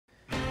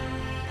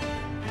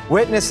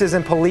Witnesses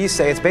and police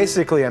say it's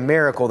basically a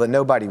miracle that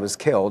nobody was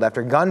killed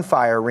after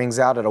gunfire rings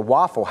out at a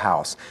Waffle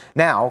House.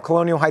 Now,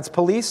 Colonial Heights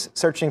police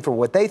searching for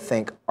what they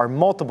think are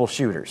multiple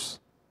shooters.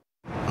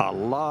 A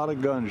lot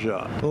of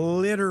gunshots.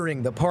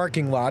 Littering the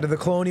parking lot of the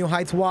Colonial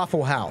Heights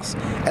Waffle House.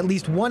 At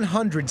least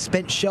 100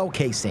 spent shell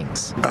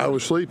casings. I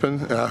was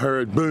sleeping and I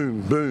heard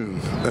boom, boom,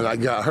 and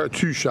I heard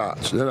 2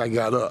 shots. Then I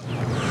got up.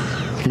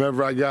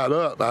 Whenever I got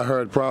up, I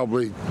heard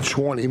probably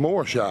 20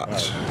 more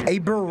shots. A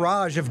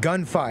barrage of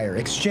gunfire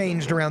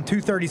exchanged around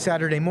 2:30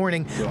 Saturday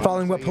morning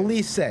following what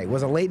police say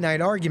was a late-night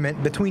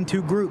argument between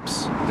 2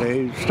 groups.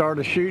 They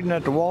started shooting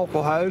at the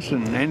Waffle House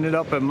and ended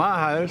up at my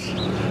house,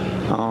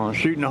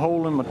 shooting a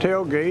hole in my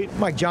tailgate.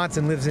 Mike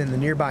Johnson lives in the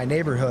nearby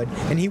neighborhood,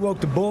 and he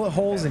woke to bullet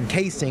holes and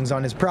casings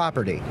on his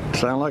property.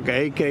 Sounded like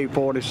an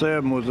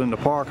AK-47 was in the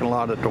parking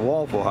lot at the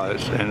Waffle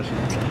House, and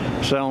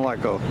it sounded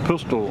like a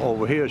pistol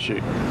over here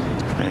shooting.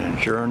 And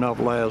sure enough,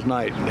 last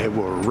night, they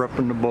were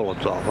ripping the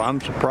bullets off. I'm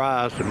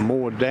surprised that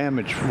more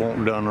damage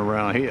won't done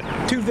around here.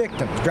 2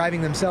 victims driving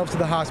themselves to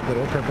the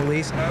hospital per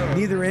police.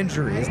 Neither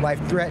injury is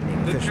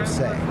life-threatening, officials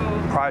say.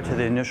 Prior to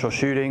the initial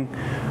shooting,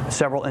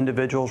 several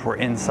individuals were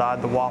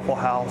inside the Waffle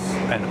House.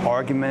 An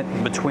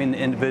argument between the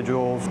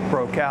individuals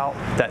broke out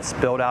that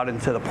spilled out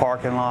into the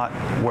parking lot,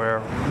 where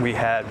we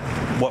had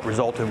what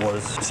resulted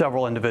was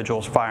several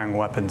individuals firing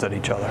weapons at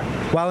each other.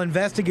 While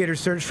investigators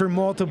search for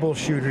multiple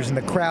shooters in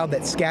the crowd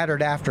that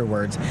scattered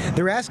afterwards,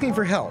 they're asking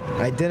for help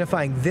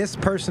identifying this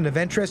person of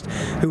interest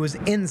who was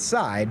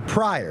inside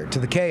prior to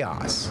the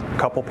chaos. A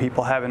couple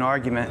people have an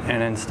argument,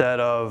 and instead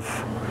of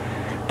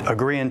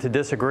agreeing to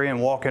disagree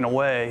and walking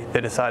away, they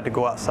decided to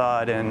go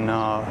outside and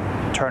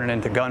turn it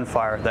into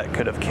gunfire that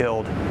could have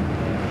killed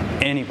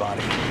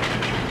anybody.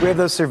 We have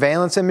those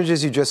surveillance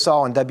images you just saw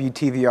on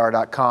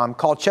WTVR.com.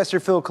 Call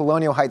Chesterfield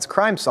Colonial Heights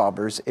Crime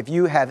Solvers if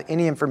you have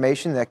any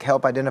information that can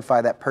help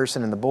identify that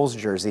person in the Bulls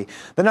jersey.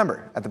 The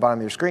number at the bottom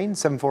of your screen,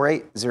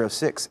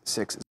 748-0660.